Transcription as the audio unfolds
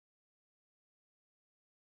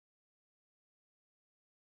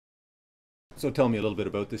So tell me a little bit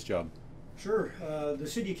about this job. Sure. The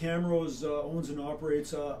city of Camrose owns and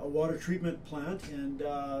operates a water treatment plant, and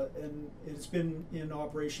it's been in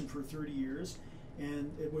operation for 30 years.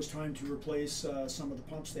 And it was time to replace some of the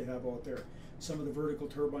pumps they have out there, some of the vertical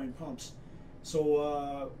turbine pumps.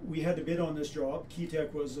 So we had to bid on this job.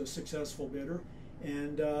 Ketek was a successful bidder,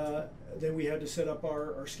 and then we had to set up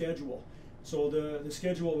our schedule. So the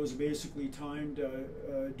schedule was basically timed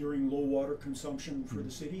during low water consumption for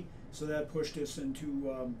the city. So that pushed us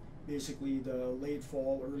into basically the late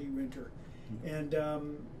fall, early winter. And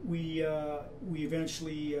we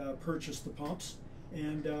eventually purchased the pumps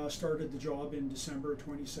and started the job in December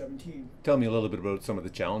 2017. Tell me a little bit about some of the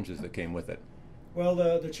challenges that came with it. Well,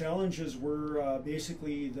 the challenges were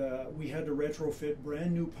basically we had to retrofit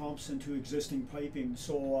brand new pumps into existing piping.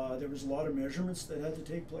 So there was a lot of measurements that had to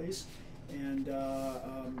take place, and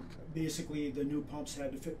basically the new pumps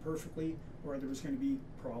had to fit perfectly or there was going to be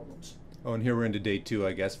problems. Oh, and here we're into day two,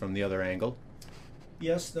 I guess, from the other angle.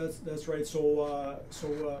 Yes, that's right. So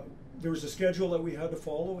there was a schedule that we had to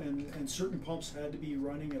follow, and certain pumps had to be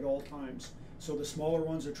running at all times. So the smaller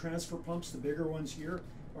ones are transfer pumps. The bigger ones here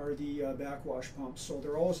are the backwash pumps. So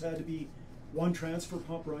there always had to be one transfer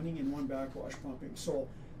pump running and one backwash pumping. So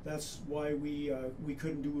that's why we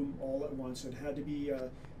couldn't do them all at once. It had to be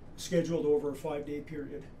scheduled over a 5-day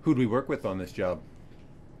period. Who'd we work with on this job?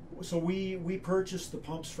 So we purchased the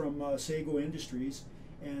pumps from Sago Industries,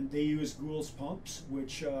 and they use Gould's pumps,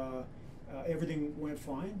 which everything went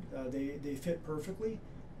fine. They fit perfectly,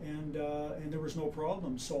 and there was no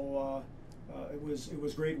problem. So it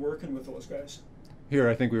was great working with those guys. Here,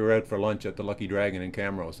 I think we were out for lunch at the Lucky Dragon in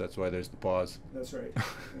Camrose. That's why there's the pause. That's right.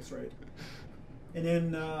 That's right. And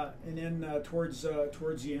then towards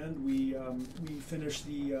the end, we finished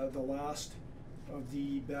the last of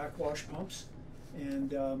the backwash pumps,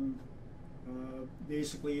 and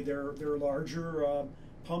basically they're larger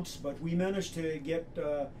pumps, but we managed to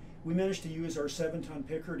use our 7-ton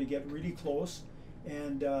picker to get really close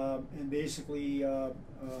and basically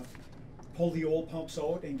pull the old pumps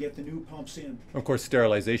out and get the new pumps in. Of course,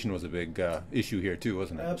 sterilization was a big issue here too,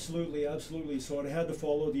 wasn't it? Absolutely, absolutely. So it had to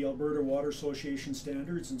follow the Alberta Water Association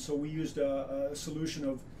standards, and so we used a solution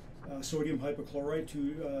of sodium hypochlorite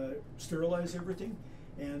to sterilize everything.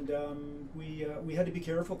 And we had to be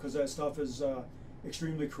careful because that stuff is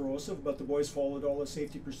extremely corrosive, but the boys followed all the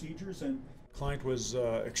safety procedures, and the client was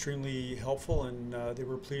extremely helpful, and they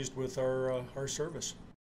were pleased with our service.